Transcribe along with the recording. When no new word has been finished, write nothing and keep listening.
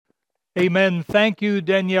Amen. Thank you,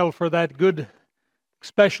 Danielle, for that good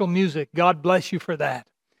special music. God bless you for that.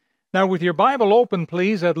 Now, with your Bible open,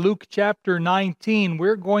 please, at Luke chapter 19,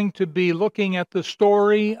 we're going to be looking at the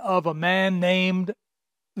story of a man named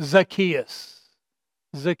Zacchaeus.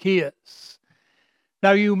 Zacchaeus.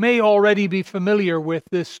 Now, you may already be familiar with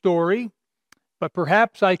this story, but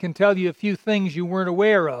perhaps I can tell you a few things you weren't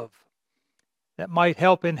aware of that might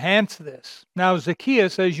help enhance this. Now,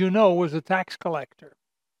 Zacchaeus, as you know, was a tax collector.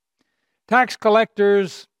 Tax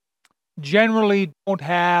collectors generally don't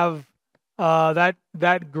have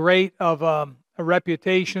that great of a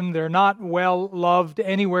reputation. They're not well loved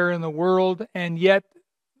anywhere in the world, and yet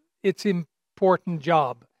it's an important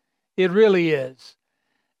job. It really is.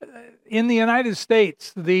 In the United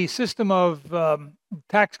States, the system of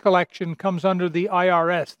tax collection comes under the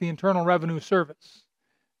IRS, the Internal Revenue Service,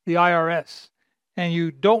 the IRS, and you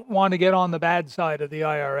don't want to get on the bad side of the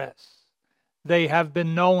IRS. They have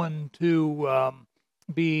been known to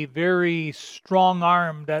be very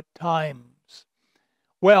strong-armed at times.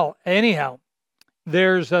 Well, anyhow,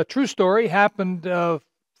 there's a true story, happened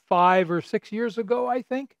 5 or 6 years ago, I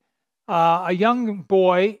think. A young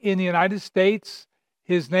boy in the United States,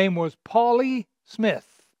 his name was Paulie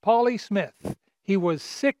Smith. Paulie Smith. He was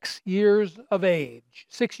 6 years of age.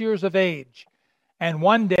 6 years of age. And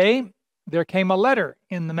one day, there came a letter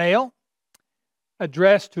in the mail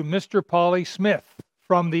addressed to Mr. Paulie Smith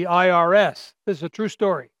from the IRS. This is a true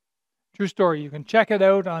story. True story. You can check it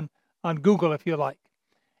out on Google if you like.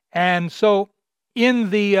 And so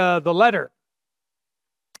in the letter,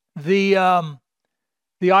 the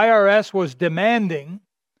IRS was demanding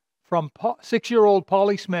from 6-year-old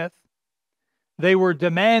Paulie Smith, they were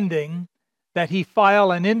demanding that he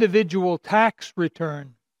file an individual tax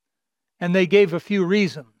return. And they gave a few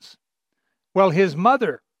reasons. Well, his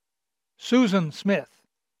mother, Susan Smith,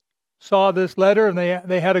 saw this letter and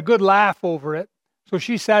they had a good laugh over it. So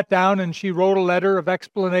she sat down and she wrote a letter of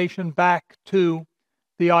explanation back to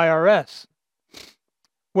the IRS.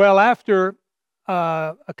 Well, after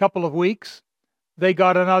a couple of weeks, they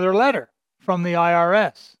got another letter from the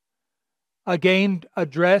IRS, again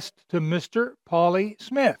addressed to Mr. Paulie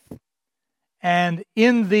Smith. And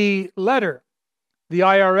in the letter, the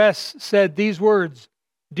IRS said these words,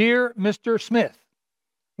 "Dear Mr. Smith,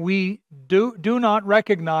 we do not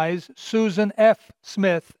recognize Susan F.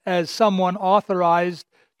 Smith as someone authorized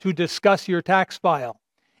to discuss your tax file.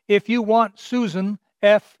 If you want Susan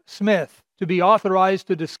F. Smith to be authorized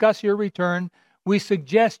to discuss your return, we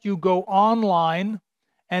suggest you go online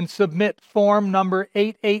and submit form number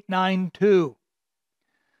 8892.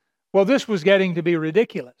 Well, this was getting to be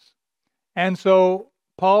ridiculous. And so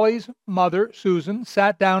Paulie's mother, Susan,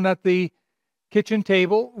 sat down at the kitchen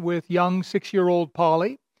table with young 6-year-old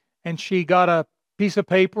Paulie, and she got a piece of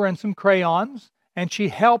paper and some crayons, and she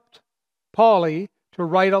helped Paulie to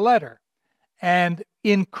write a letter. And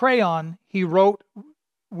in crayon, he wrote,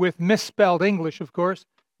 with misspelled English, of course,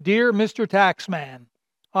 "Dear Mr. Taxman,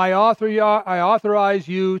 I authorize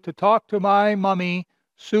you to talk to my mummy,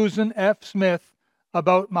 Susan F. Smith,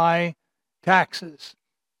 about my taxes."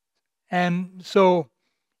 And so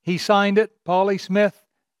he signed it, Paulie Smith,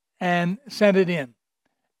 and sent it in.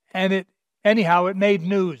 And it made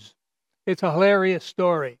news. It's a hilarious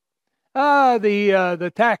story.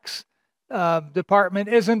 The tax department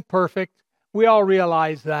isn't perfect. We all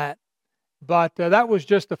realize that. But that was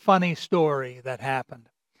just a funny story that happened.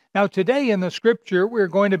 Now, today in the scripture, we're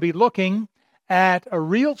going to be looking at a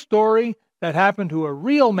real story that happened to a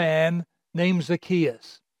real man named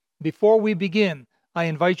Zacchaeus. Before we begin, I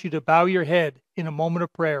invite you to bow your head in a moment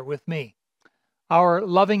of prayer with me. Our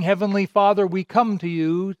loving Heavenly Father, we come to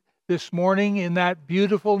you this morning in that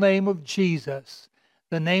beautiful name of Jesus,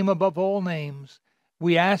 the name above all names.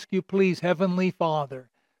 We ask you, please, Heavenly Father,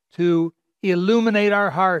 to illuminate our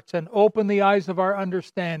hearts and open the eyes of our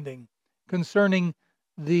understanding concerning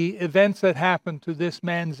the events that happened to this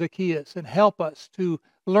man Zacchaeus, and help us to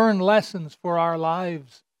learn lessons for our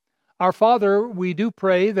lives. Our Father, we do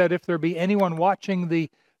pray that if there be anyone watching the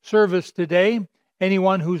service today,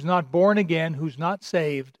 anyone who's not born again, who's not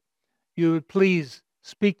saved, you would please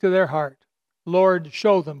speak to their heart. Lord,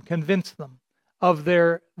 show them, convince them of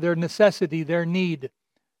their necessity, their need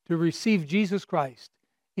to receive Jesus Christ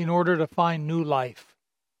in order to find new life.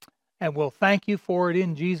 And we'll thank you for it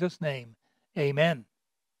in Jesus' name. Amen.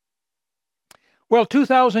 Well,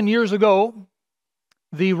 2,000 years ago,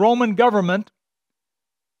 the Roman government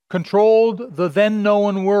controlled the then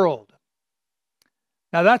known world.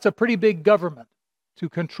 Now, that's a pretty big government to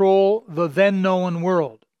control the then known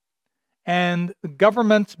world. And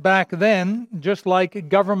governments back then, just like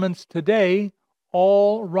governments today,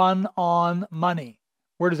 all run on money.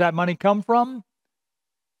 Where does that money come from?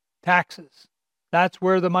 Taxes. That's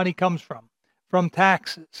where the money comes from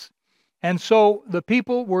taxes. And so the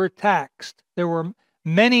people were taxed. There were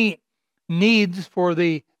many needs for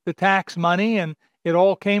the tax money, and it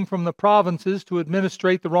all came from the provinces to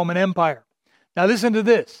administrate the Roman Empire. Now listen to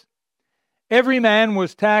this. Every man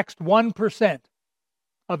was taxed 1%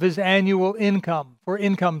 of his annual income for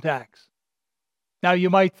income tax. Now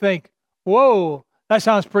you might think, whoa, that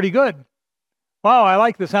sounds pretty good. Wow, I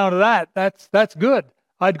like the sound of that. That's good.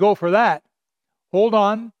 I'd go for that. Hold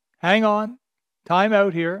on, hang on, time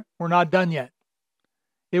out here. We're not done yet.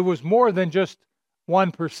 It was more than just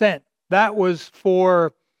 1%. That was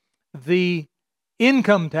for the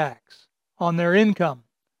income tax on their income.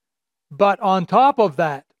 But on top of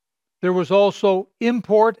that, there was also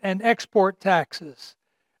import and export taxes.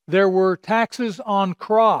 There were taxes on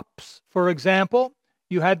crops. For example,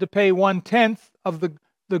 you had to pay 1/10 of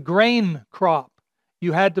the grain crop.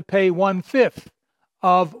 You had to pay 1/5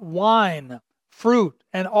 of wine, fruit,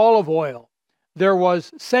 and olive oil. There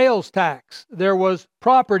was sales tax. There was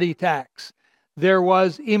property tax. There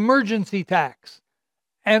was emergency tax.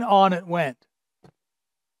 And on it went.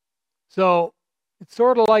 So it's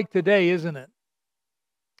sort of like today, isn't it?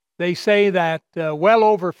 They say that well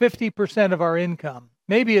over 50% of our income,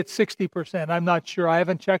 maybe it's 60%, I'm not sure, I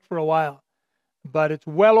haven't checked for a while, but it's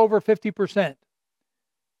well over 50%,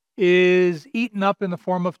 is eaten up in the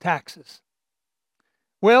form of taxes.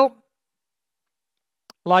 Well,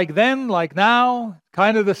 like then, like now,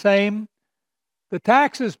 kind of the same. The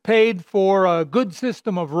taxes paid for a good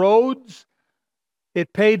system of roads.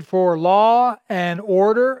 It paid for law and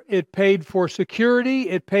order. It paid for security.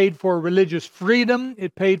 It paid for religious freedom.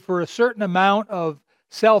 It paid for a certain amount of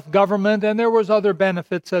self-government, and there was other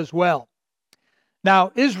benefits as well.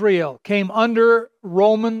 Now, Israel came under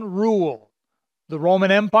Roman rule. The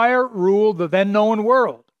Roman Empire ruled the then-known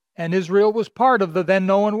world, and Israel was part of the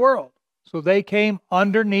then-known world. So they came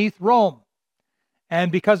underneath Rome.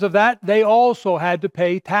 And because of that, they also had to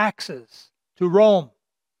pay taxes to Rome.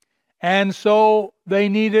 And so they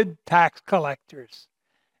needed tax collectors.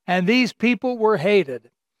 And these people were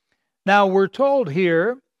hated. Now we're told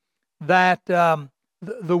here that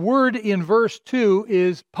the word in verse 2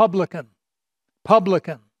 is publican.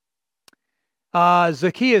 Publican.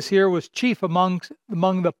 Zacchaeus here was chief among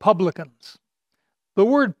the publicans. The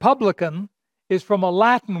word publican is from a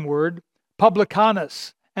Latin word,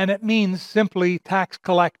 publicanus, and it means simply tax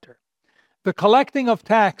collector. The collecting of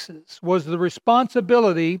taxes was the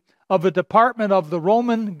responsibility of a department of the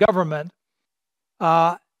Roman government,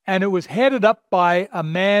 and it was headed up by a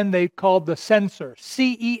man they called the censor,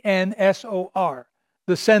 C-E-N-S-O-R,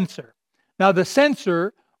 the censor. Now the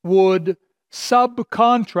censor would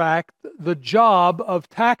subcontract the job of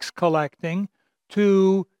tax collecting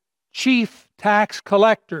to chief tax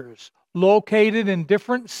collectors located in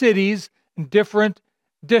different cities and different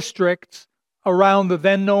districts around the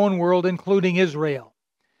then-known world, including Israel.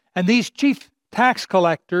 And these chief tax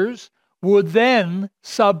collectors would then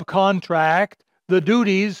subcontract the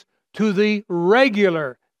duties to the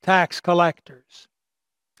regular tax collectors.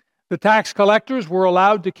 The tax collectors were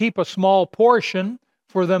allowed to keep a small portion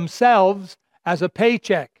for themselves as a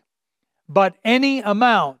paycheck, but any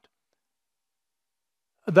amount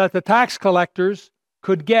that the tax collectors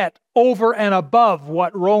could get over and above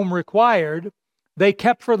what Rome required, they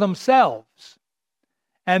kept for themselves.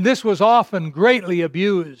 And this was often greatly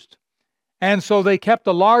abused. And so they kept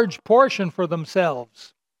a large portion for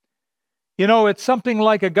themselves. You know, it's something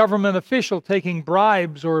like a government official taking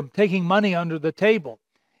bribes or taking money under the table.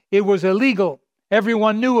 It was illegal.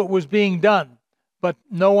 Everyone knew it was being done, but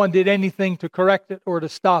no one did anything to correct it or to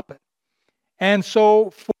stop it. And so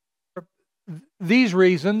for these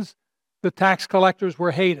reasons, the tax collectors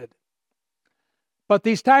were hated. But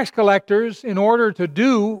these tax collectors, in order to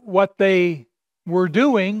do what they were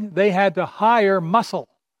doing, they had to hire muscle.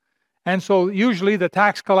 And so usually the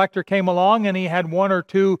tax collector came along and he had one or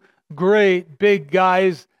two great big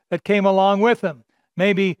guys that came along with him,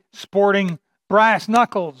 maybe sporting brass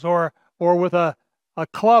knuckles or with a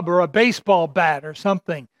club or a baseball bat or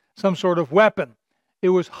something, some sort of weapon. It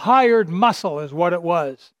was hired muscle is what it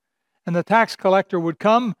was. And the tax collector would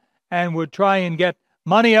come and would try and get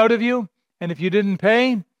money out of you. And if you didn't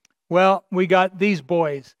pay, well, we got these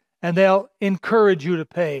boys and they'll encourage you to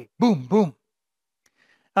pay. Boom, boom.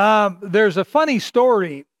 There's a funny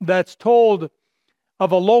story that's told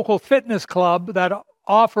of a local fitness club that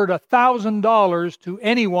offered $1,000 to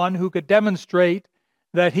anyone who could demonstrate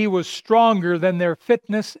that he was stronger than their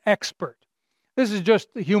fitness expert. This is just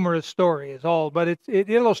a humorous story is all, but it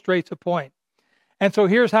illustrates a point. And so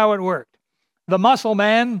here's how it worked. The muscle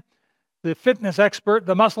man the fitness expert,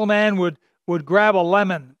 the muscle man, would grab a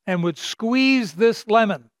lemon and would squeeze this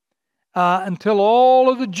lemon until all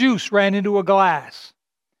of the juice ran into a glass.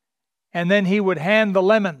 And then he would hand the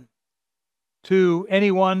lemon to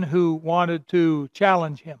anyone who wanted to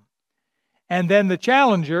challenge him. And then the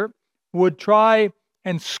challenger would try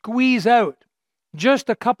and squeeze out just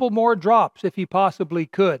a couple more drops if he possibly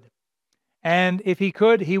could. And if he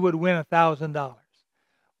could, he would win $1,000.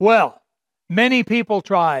 Well, many people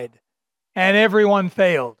tried, and everyone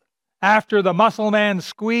failed. After the muscle man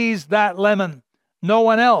squeezed that lemon, no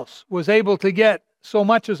one else was able to get so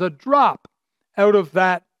much as a drop out of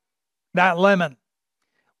that lemon.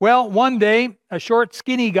 Well, one day, a short,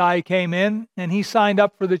 skinny guy came in, and he signed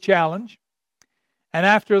up for the challenge. And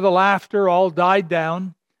after the laughter all died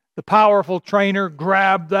down, the powerful trainer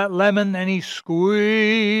grabbed that lemon, and he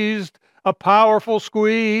squeezed a powerful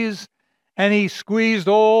squeeze, and he squeezed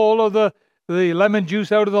all of the lemon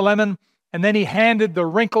juice out of the lemon, and then he handed the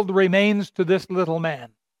wrinkled remains to this little man.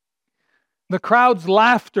 The crowd's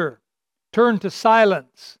laughter turned to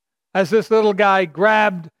silence as this little guy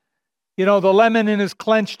grabbed, the lemon in his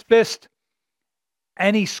clenched fist,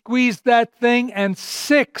 and he squeezed that thing, and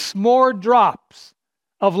 6 more drops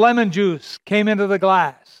of lemon juice came into the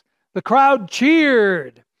glass. The crowd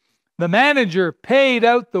cheered. The manager paid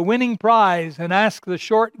out the winning prize and asked the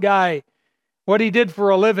short guy what he did for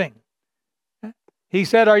a living. He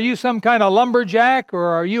said, "Are you some kind of lumberjack, or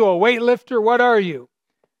are you a weightlifter? What are you?"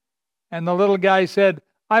 And the little guy said,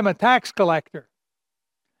 "I'm a tax collector."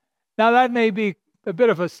 Now that may be a bit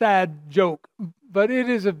of a sad joke, but it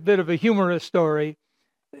is a bit of a humorous story.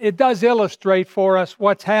 It does illustrate for us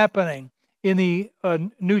what's happening in the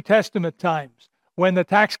New Testament times when the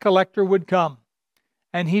tax collector would come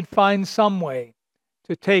and he'd find some way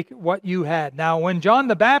to take what you had. Now, when John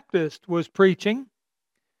the Baptist was preaching,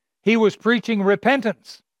 he was preaching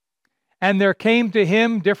repentance. And there came to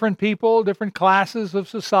him different people, different classes of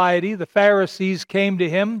society. The Pharisees came to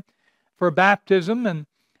him for baptism and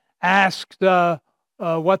asked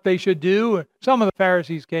what they should do. Some of the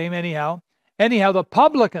Pharisees came anyhow. Anyhow, the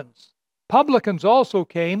publicans also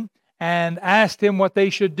came and asked him what they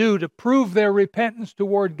should do to prove their repentance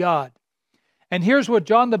toward God. And here's what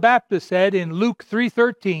John the Baptist said in Luke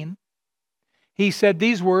 3:13. He said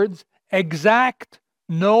these words, "Exact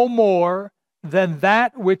no more than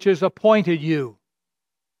that which is appointed you."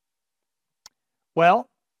 Well,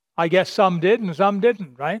 I guess some did and some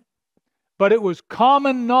didn't, right? But it was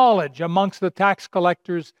common knowledge amongst the tax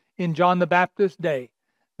collectors in John the Baptist's day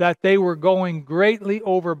that they were going greatly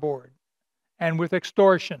overboard. And with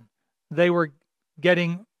extortion, they were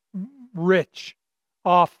getting rich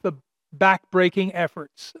off the back-breaking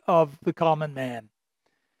efforts of the common man.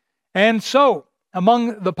 And so,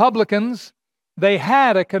 among the publicans, they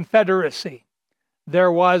had a confederacy.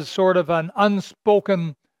 There was sort of an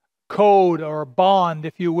unspoken code or bond,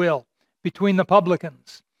 if you will, between the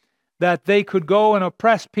publicans, that they could go and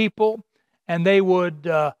oppress people, and they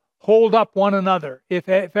would hold up one another. If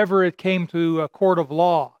ever it came to a court of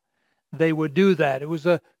law, they would do that. It was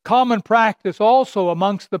a common practice also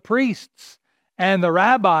amongst the priests and the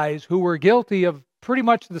rabbis, who were guilty of pretty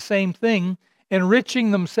much the same thing, enriching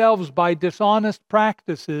themselves by dishonest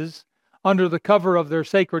practices under the cover of their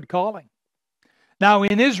sacred calling. Now,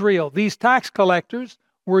 in Israel, these tax collectors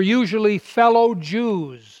were usually fellow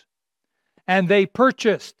Jews, and they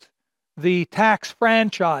purchased the tax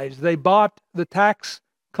franchise. They bought the tax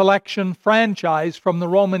collection franchise from the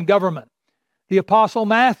Roman government. The Apostle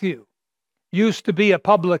Matthew used to be a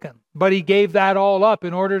publican, but he gave that all up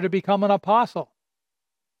in order to become an apostle.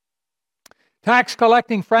 Tax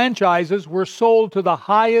collecting franchises were sold to the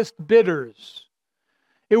highest bidders.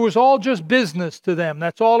 It was all just business to them.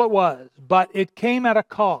 That's all it was. But it came at a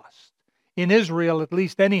cost. In Israel, at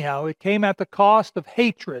least anyhow, it came at the cost of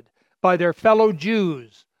hatred by their fellow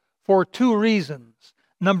Jews for 2 reasons.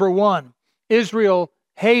 Number 1, Israel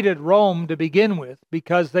hated Rome to begin with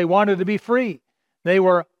because they wanted to be free. They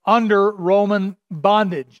were under Roman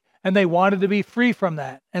bondage, and they wanted to be free from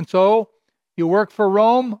that. And so, you work for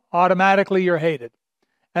Rome, automatically you're hated.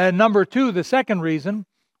 And number 2, the second reason,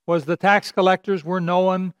 was the tax collectors were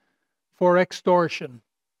known for extortion,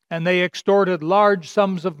 and they extorted large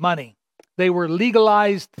sums of money. They were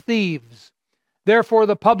legalized thieves. Therefore,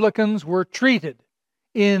 the publicans were treated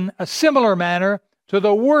in a similar manner to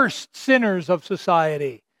the worst sinners of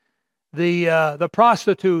society, the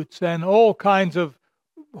prostitutes and all kinds of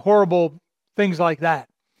horrible things like that.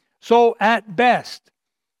 So, at best,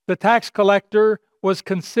 the tax collector was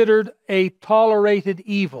considered a tolerated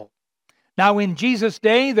evil. Now, in Jesus'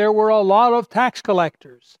 day, there were a lot of tax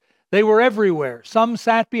collectors. They were everywhere. Some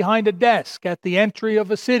sat behind a desk at the entry of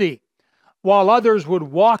a city. while others would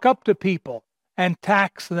walk up to people and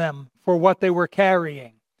tax them for what they were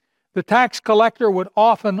carrying. The tax collector would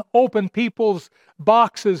often open people's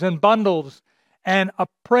boxes and bundles and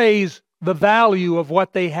appraise the value of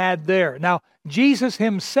what they had there. Now, Jesus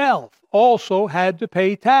himself also had to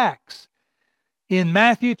pay tax. In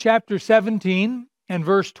Matthew chapter 17 and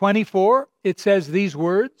verse 24, it says these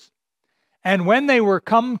words, "And when they were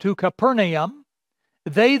come to Capernaum,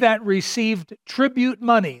 they that received tribute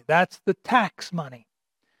money," that's the tax money,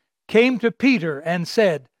 "came to Peter and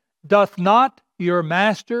said, Doth not your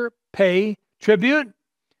master pay tribute?"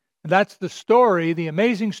 That's the story, the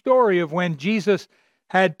amazing story of when Jesus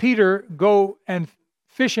had Peter go and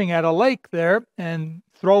fishing at a lake there and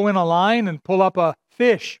throw in a line and pull up a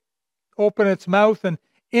fish, open its mouth, and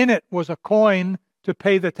in it was a coin to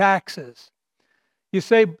pay the taxes. You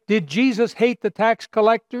say, did Jesus hate the tax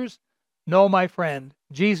collectors? No, my friend,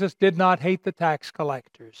 Jesus did not hate the tax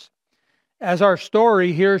collectors, as our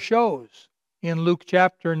story here shows in Luke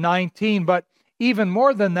chapter 19. But even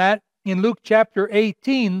more than that, in Luke chapter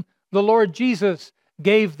 18, the Lord Jesus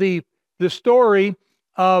gave the story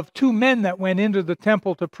of two men that went into the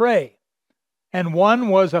temple to pray. And one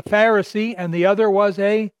was a Pharisee and the other was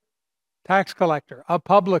a tax collector, a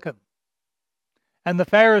publican. And the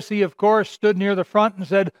Pharisee, of course, stood near the front and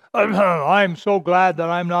said, "I'm so glad that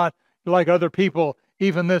I'm not like other people,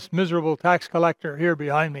 even this miserable tax collector here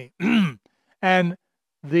behind me." And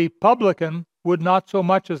the publican would not so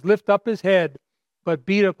much as lift up his head, but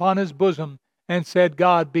beat upon his bosom and said,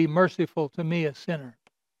 "God, be merciful to me, a sinner."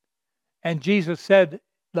 And Jesus said,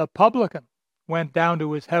 the publican went down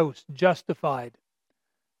to his house justified,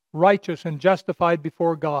 righteous and justified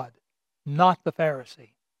before God, not the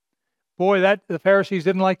Pharisee. Boy, the Pharisees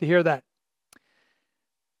didn't like to hear that.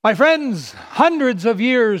 My friends, hundreds of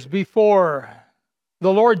years before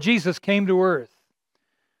the Lord Jesus came to earth,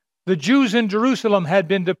 the Jews in Jerusalem had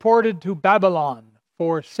been deported to Babylon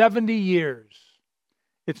for 70 years.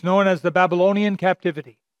 It's known as the Babylonian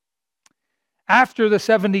captivity. After the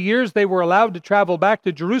 70 years, they were allowed to travel back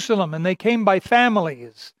to Jerusalem, and they came by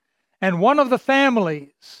families. And one of the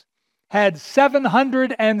families had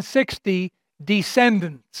 760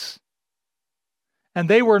 descendants. And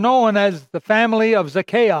they were known as the family of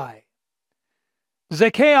Zacchaeus.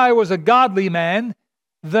 Zacchaeus was a godly man.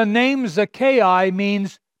 The name Zacchaeus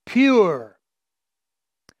means pure,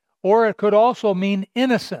 or it could also mean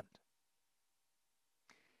innocent.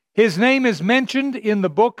 His name is mentioned in the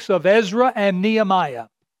books of Ezra and Nehemiah.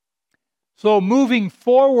 So moving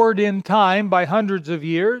forward in time by hundreds of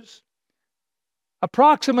years,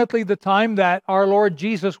 approximately the time that our Lord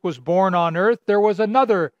Jesus was born on earth, there was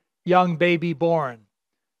another young baby born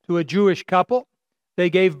to a Jewish couple. They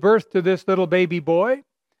gave birth to this little baby boy,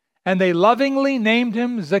 and they lovingly named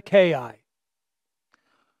him Zacchaeus.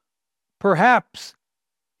 Perhaps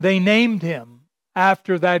they named him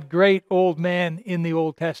after that great old man in the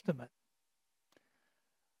Old Testament.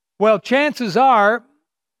 Well, chances are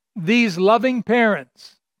these loving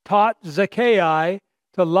parents taught Zacchaeus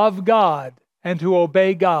to love God and to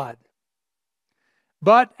obey God.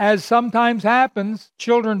 But as sometimes happens,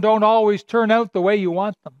 children don't always turn out the way you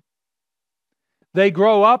want them. They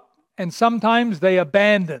grow up and sometimes they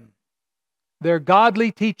abandon their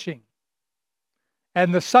godly teaching.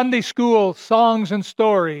 And the Sunday school songs and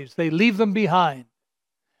stories, they leave them behind.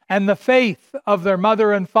 And the faith of their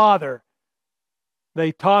mother and father,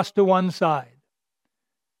 they toss to one side.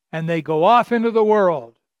 And they go off into the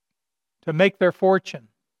world to make their fortune.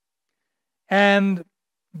 And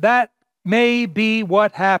that may be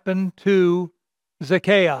what happened to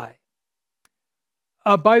Zacchaeus.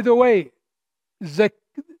 By the way,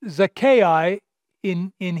 Zacchaeus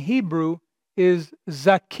in Hebrew is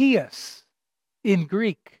Zacchaeus in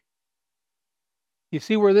Greek. You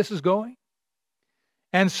see where this is going?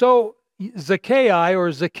 And so Zacchaeus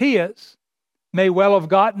or Zacchaeus may well have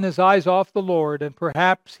gotten his eyes off the Lord, and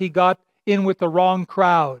perhaps he got in with the wrong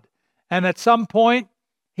crowd. And at some point,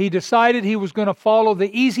 he decided he was going to follow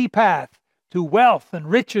the easy path to wealth and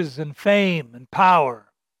riches and fame and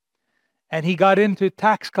power. And he got into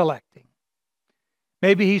tax collecting.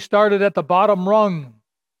 Maybe he started at the bottom rung.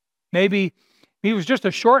 Maybe he was just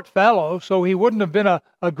a short fellow, so he wouldn't have been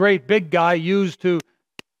a great big guy used to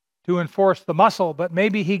enforce the muscle, but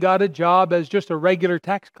maybe he got a job as just a regular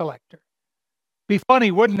tax collector. Be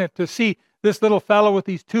funny, wouldn't it, to see this little fellow with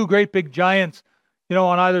these two great big giants,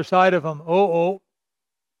 on either side of him. Oh,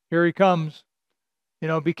 here he comes.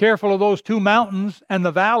 Be careful of those two mountains and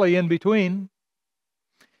the valley in between.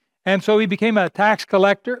 And so he became a tax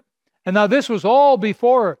collector. And now this was all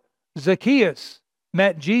before Zacchaeus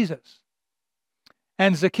met Jesus.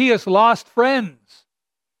 And Zacchaeus lost friends.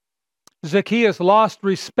 Zacchaeus lost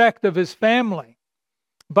respect of his family,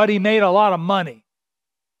 but he made a lot of money.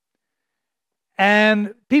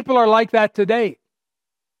 And people are like that today.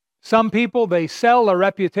 Some people, they sell their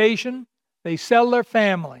reputation, they sell their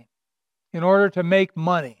family in order to make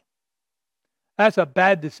money. That's a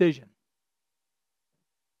bad decision.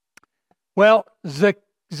 Well,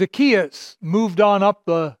 Zacchaeus moved on up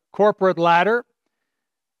the corporate ladder,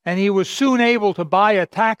 and he was soon able to buy a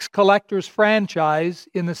tax collector's franchise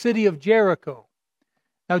in the city of Jericho.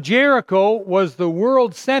 Now, Jericho was the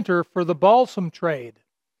world center for the balsam trade,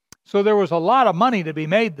 so there was a lot of money to be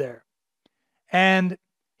made there. And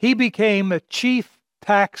he became the chief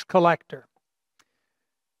tax collector.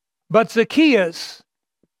 But Zacchaeus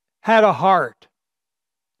had a heart,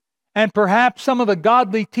 and perhaps some of the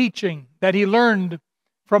godly teaching that he learned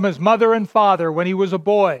from his mother and father when he was a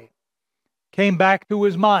boy came back to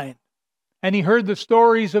his mind, and he heard the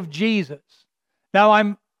stories of Jesus. Now,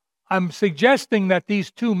 I'm suggesting that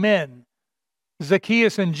these two men,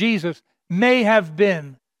 Zacchaeus and Jesus, may have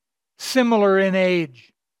been similar in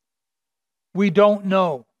age. We don't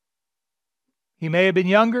know. He may have been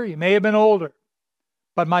younger, he may have been older.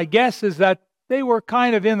 But my guess is that they were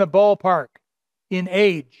kind of in the ballpark in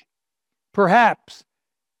age. Perhaps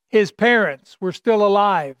his parents were still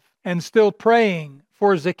alive and still praying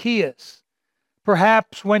for Zacchaeus.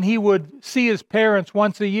 Perhaps when he would see his parents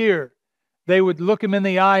once a year, they would look him in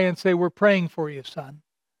the eye and say, "We're praying for you, son."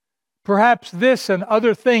 Perhaps this and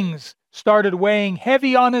other things started weighing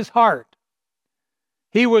heavy on his heart.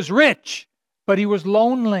 He was rich, but he was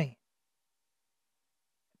lonely.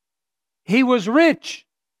 He was rich,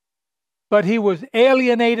 but he was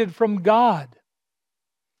alienated from God.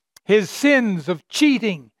 His sins of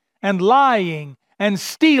cheating and lying and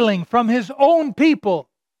stealing from his own people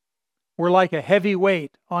were like a heavy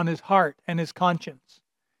weight on his heart and his conscience.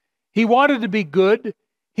 He wanted to be good.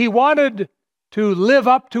 He wanted to live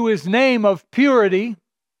up to his name of purity.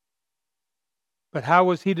 But how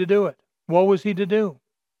was he to do it? What was he to do?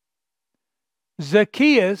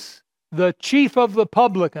 Zacchaeus, the chief of the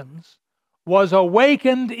publicans, was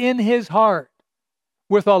awakened in his heart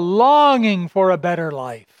with a longing for a better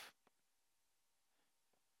life.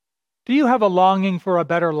 Do you have a longing for a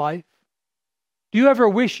better life? Do you ever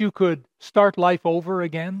wish you could start life over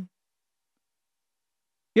again?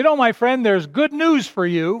 You know, my friend, there's good news for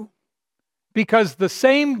you, because the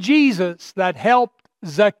same Jesus that helped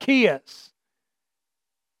Zacchaeus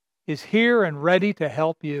is here and ready to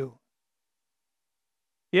help you.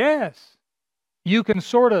 Yes, you can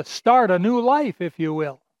sort of start a new life, if you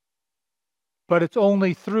will. But it's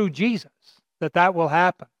only through Jesus that will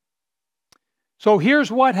happen. So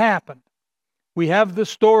here's what happened. We have the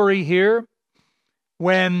story here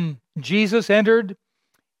when Jesus entered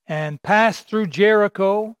and passed through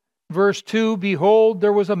Jericho. Verse 2, "Behold,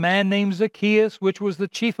 there was a man named Zacchaeus, which was the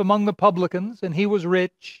chief among the publicans, and he was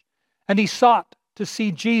rich. And he sought to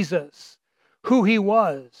see Jesus, who he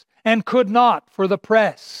was, and could not for the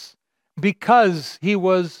press, because he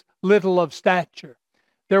was little of stature."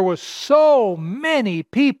 There were so many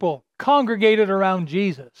people congregated around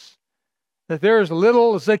Jesus that there's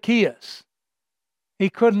little Zacchaeus. He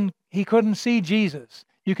couldn't see Jesus.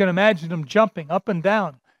 You can imagine him jumping up and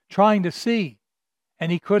down, trying to see,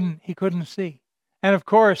 and he couldn't see. And of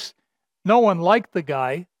course, no one liked the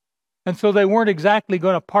guy, and so they weren't exactly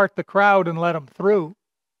going to part the crowd and let him through.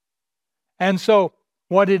 And so,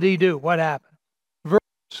 what did he do? What happened?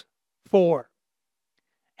 Verse 4.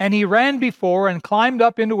 "And he ran before and climbed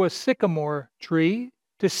up into a sycamore tree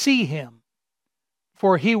to see him,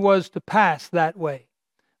 for he was to pass that way."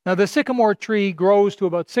 Now, the sycamore tree grows to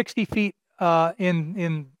about 60 feet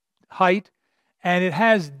in height, and it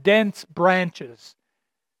has dense branches,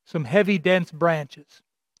 some heavy, dense branches.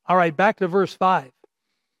 All right, back to verse 5.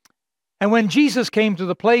 "And when Jesus came to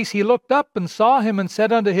the place, he looked up and saw him and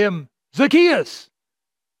said unto him, Zacchaeus,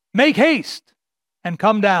 make haste and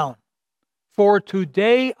come down, for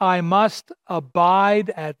today I must abide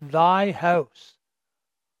at thy house."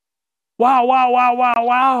 Wow, wow, wow, wow,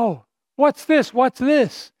 wow. What's this? What's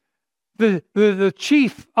this? The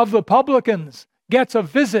chief of the publicans gets a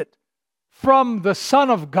visit from the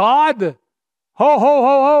Son of God. Ho, ho,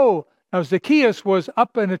 ho, ho. Now Zacchaeus was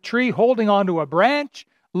up in a tree holding onto a branch,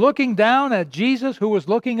 looking down at Jesus, who was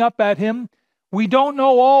looking up at him. We don't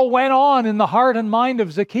know all went on in the heart and mind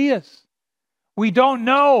of Zacchaeus. We don't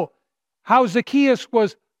know how Zacchaeus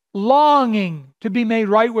was longing to be made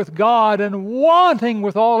right with God and wanting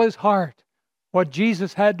with all his heart what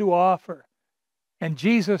Jesus had to offer. And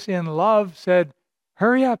Jesus in love said,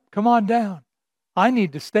 "Hurry up, come on down. I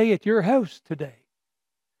need to stay at your house today."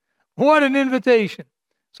 What an invitation.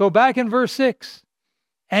 So back in verse 6,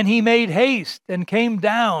 And he made haste and came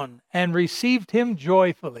down and received him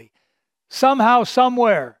joyfully. Somehow,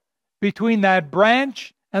 somewhere, between that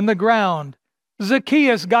branch and the ground,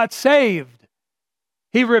 Zacchaeus got saved.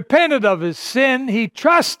 He repented of his sin. He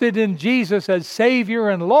trusted in Jesus as Savior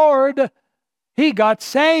and Lord. He got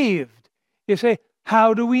saved. You say,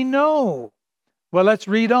 how do we know? Well, let's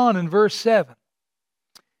read on in verse 7.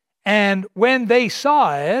 And when they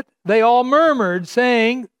saw it, they all murmured,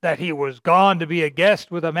 saying that he was gone to be a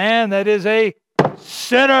guest with a man that is a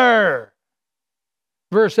sinner.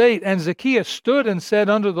 Verse 8, and Zacchaeus stood and said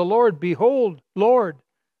unto the Lord, Behold, Lord,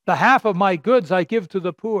 the half of my goods I give to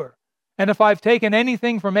the poor. And if I've taken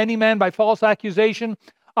anything from any man by false accusation,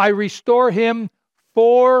 I restore him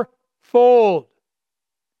fourfold.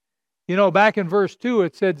 You know, back in verse 2,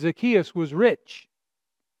 it said Zacchaeus was rich.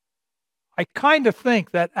 I kind of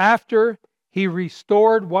think that after he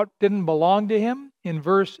restored what didn't belong to him, in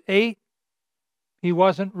verse 8, he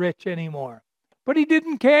wasn't rich anymore. But he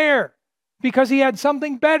didn't care, because he had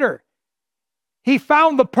something better. He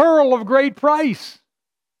found the pearl of great price.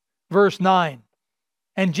 Verse 9,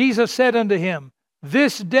 and Jesus said unto him,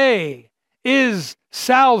 This day is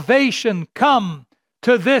salvation come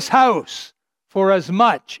to this house, for as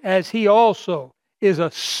much as he also is a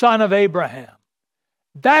son of Abraham.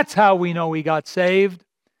 That's how we know he got saved.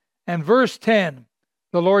 And verse 10,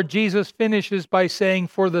 the Lord Jesus finishes by saying,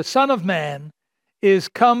 For the Son of Man is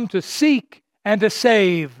come to seek and to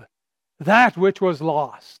save that which was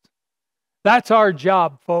lost. That's our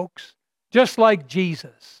job, folks. Just like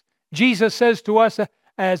Jesus. Jesus says to us,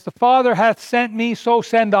 As the Father hath sent me, so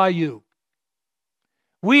send I you.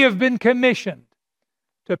 We have been commissioned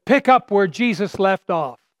to pick up where Jesus left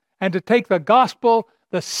off and to take the gospel,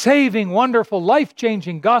 the saving, wonderful,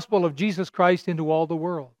 life-changing gospel of Jesus Christ into all the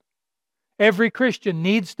world. Every Christian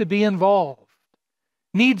needs to be involved,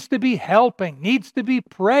 needs to be helping, needs to be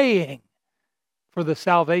praying for the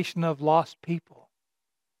salvation of lost people.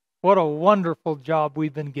 What a wonderful job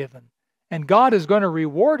we've been given. And God is going to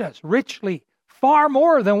reward us richly, far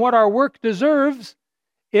more than what our work deserves,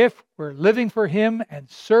 if we're living for Him and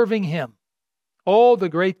serving Him. Oh, the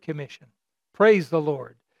Great Commission. Praise the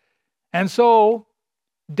Lord. And so,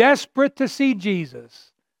 desperate to see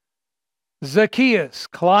Jesus, Zacchaeus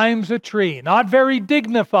climbs a tree, not very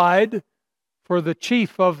dignified for the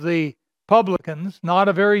chief of the publicans, not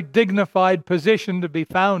a very dignified position to be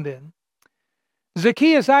found in.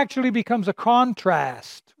 Zacchaeus actually becomes a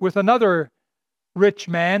contrast with another rich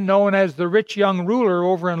man known as the rich young ruler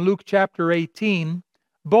over in Luke chapter 18.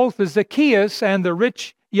 Both the Zacchaeus and the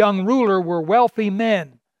rich young ruler were wealthy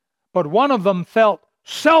men, but one of them felt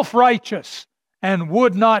self-righteous and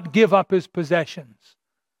would not give up his possessions,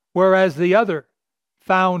 whereas the other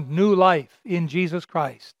found new life in Jesus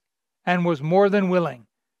Christ and was more than willing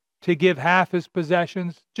to give half his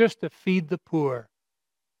possessions just to feed the poor.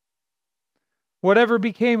 Whatever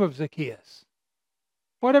became of Zacchaeus?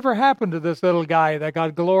 Whatever happened to this little guy that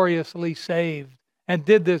got gloriously saved and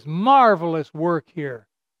did this marvelous work here?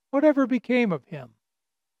 Whatever became of him?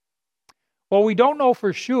 Well, we don't know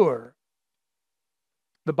for sure.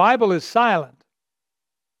 The Bible is silent.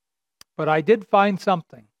 But I did find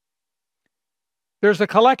something. There's a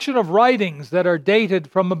collection of writings that are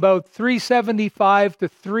dated from about 375 to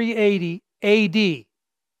 380 AD.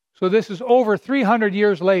 So this is over 300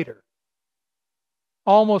 years later.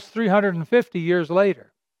 Almost 350 years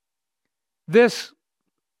later. This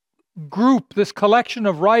group, this collection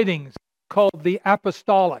of writings called the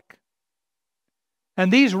Apostolic.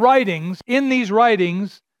 And these writings, in these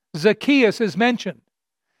writings, Zacchaeus is mentioned.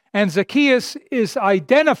 And Zacchaeus is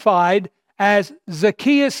identified as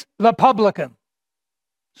Zacchaeus the publican.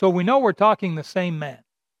 So we know we're talking the same man.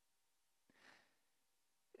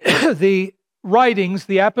 The writings,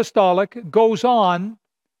 the Apostolic, goes on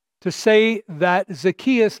to say that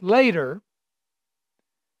Zacchaeus later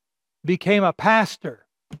became a pastor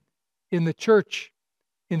in the church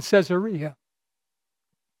in Caesarea.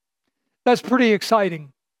 That's pretty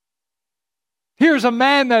exciting. Here's a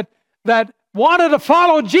man that wanted to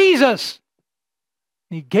follow Jesus.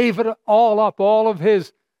 He gave it all up, all of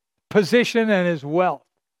his position and his wealth,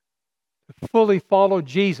 to fully follow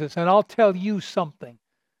Jesus. And I'll tell you something.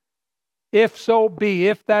 If so be,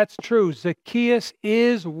 if that's true, Zacchaeus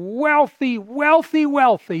is wealthy, wealthy,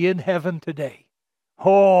 wealthy in heaven today.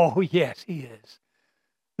 Oh, yes, he is.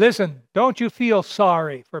 Listen, don't you feel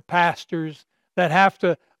sorry for pastors that have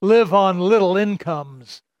to live on little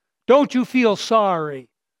incomes? Don't you feel sorry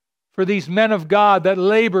for these men of God that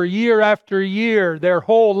labor year after year, their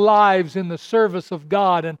whole lives in the service of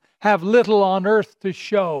God, and have little on earth to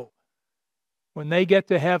show? When they get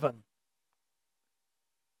to heaven,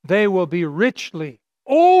 they will be richly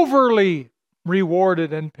overly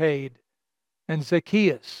rewarded and paid. And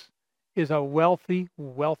Zacchaeus is a wealthy,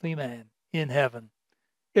 wealthy man in heaven,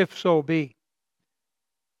 if so be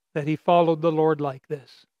that he followed the Lord like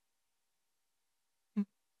this.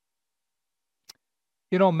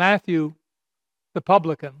 You know, Matthew, the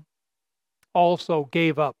publican, also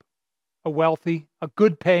gave up a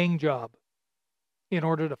good paying job in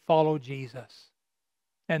order to follow Jesus.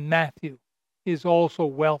 And Matthew is also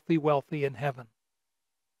wealthy, wealthy in heaven.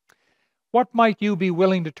 What might you be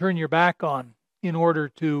willing to turn your back on in order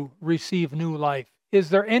to receive new life? Is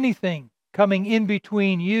there anything coming in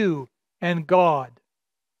between you and God?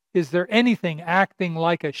 Is there anything acting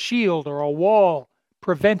like a shield or a wall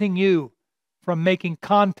preventing you from making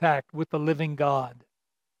contact with the living God?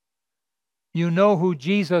 You know who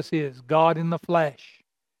Jesus is, God in the flesh.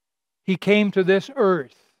 He came to this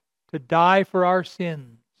earth to die for our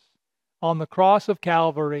sins. On the cross of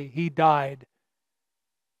Calvary, he died.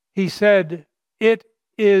 He said, "It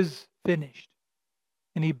is finished."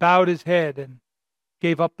 And he bowed his head and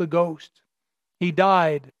gave up the ghost. He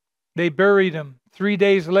died. They buried him. 3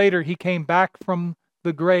 days later, he came back from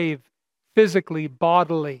the grave, physically,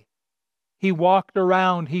 bodily. He walked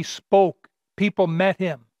around. He spoke. People met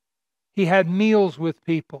him. He had meals with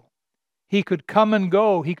people. He could come and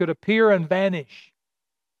go. He could appear and vanish.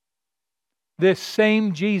 This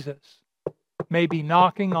same Jesus may be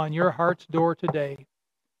knocking on your heart's door today.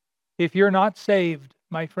 If you're not saved,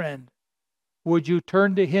 my friend, would you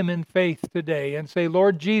turn to him in faith today and say,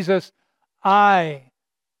 "Lord Jesus, I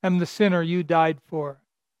am the sinner you died for.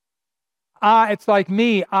 It's like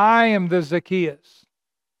me. I am the Zacchaeus.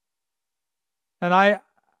 And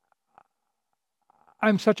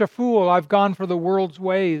I'm such a fool. I've gone for the world's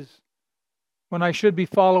ways when I should be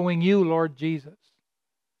following you, Lord Jesus."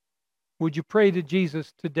 Would you pray to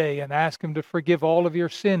Jesus today and ask him to forgive all of your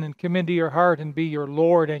sin and come into your heart and be your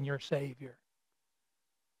Lord and your Savior?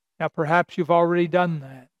 Now, perhaps you've already done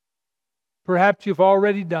that. Perhaps you've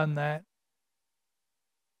already done that.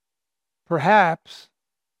 Perhaps,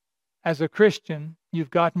 as a Christian,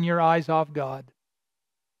 you've gotten your eyes off God.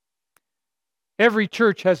 Every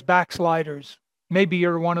church has backsliders. Maybe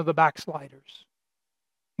you're one of the backsliders.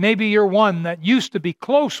 Maybe you're one that used to be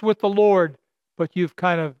close with the Lord, but you've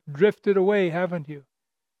kind of drifted away, haven't you?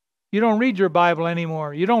 You don't read your Bible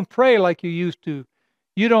anymore. You don't pray like you used to.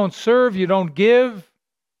 You don't serve. You don't give.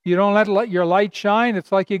 You don't let your light shine.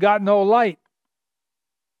 It's like you got no light.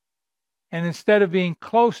 And instead of being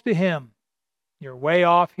close to him, you're way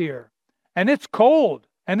off here. And it's cold.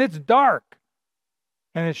 And it's dark.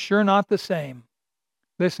 And it's sure not the same.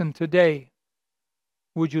 Listen, today,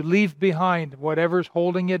 would you leave behind whatever's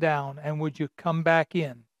holding you down, and would you come back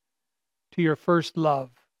in to your first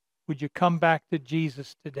love? Would you come back to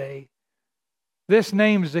Jesus today? This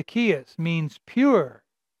name Zacchaeus means pure.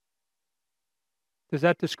 Does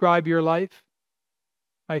that describe your life,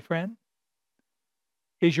 my friend?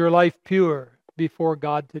 Is your life pure before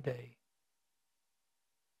God today?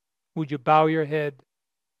 Would you bow your head?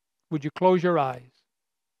 Would you close your eyes?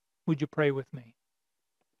 Would you pray with me?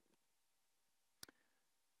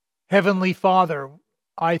 Heavenly Father,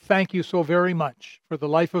 I thank you so very much for the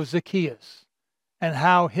life of Zacchaeus and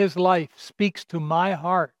how his life speaks to my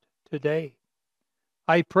heart today.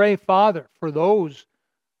 I pray, Father, for those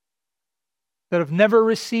that have never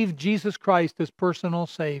received Jesus Christ as personal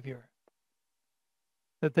Savior,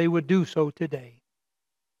 that they would do so today.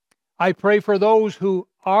 I pray for those who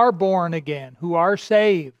are born again, who are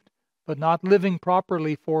saved, but not living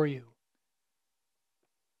properly for you.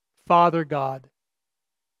 Father God,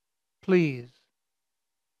 please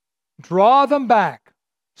draw them back.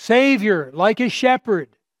 Savior, like a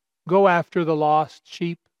shepherd, go after the lost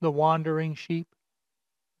sheep, the wandering sheep.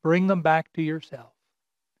 Bring them back to yourself.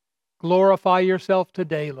 Glorify yourself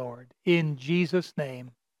today, Lord. In Jesus'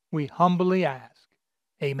 name, we humbly ask.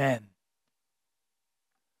 Amen.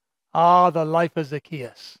 Ah, the life of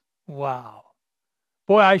Zacchaeus. Wow.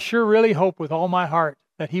 Boy, I sure really hope with all my heart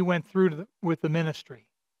that he went through with the ministry.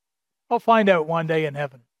 I'll find out one day in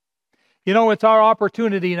heaven. You know, it's our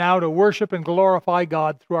opportunity now to worship and glorify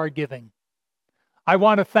God through our giving. I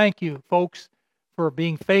want to thank you, folks, for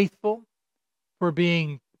being faithful, for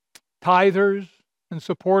being tithers and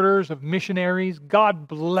supporters of missionaries. God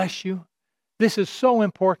bless you. This is so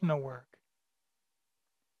important a work.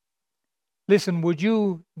 Listen, would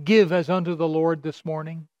you give as unto the Lord this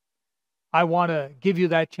morning? I want to give you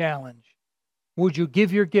that challenge. Would you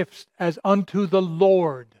give your gifts as unto the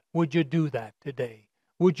Lord? Would you do that today?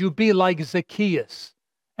 Would you be like Zacchaeus?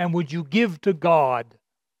 And would you give to God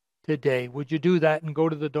today? Would you do that and go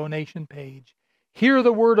to the donation page? Hear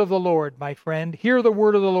the word of the Lord, my friend. Hear the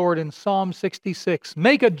word of the Lord in Psalm 66.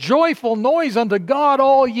 Make a joyful noise unto God,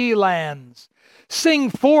 all ye lands. Sing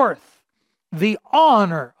forth the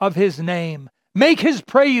honor of his name. Make his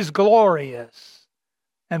praise glorious.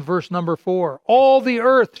 And verse number 4, all the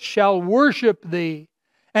earth shall worship thee,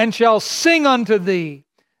 and shall sing unto thee.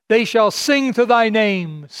 They shall sing to thy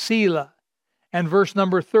name, Selah. And verse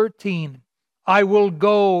number 13, I will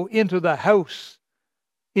go into the house,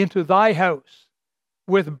 into thy house,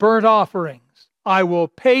 with burnt offerings. I will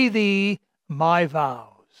pay thee my vows.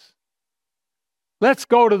 Let's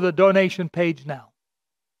go to the donation page now.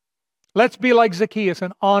 Let's be like Zacchaeus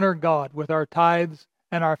and honor God with our tithes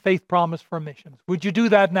and our faith promise for missions. Would you do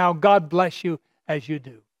that now? God bless you as you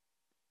do.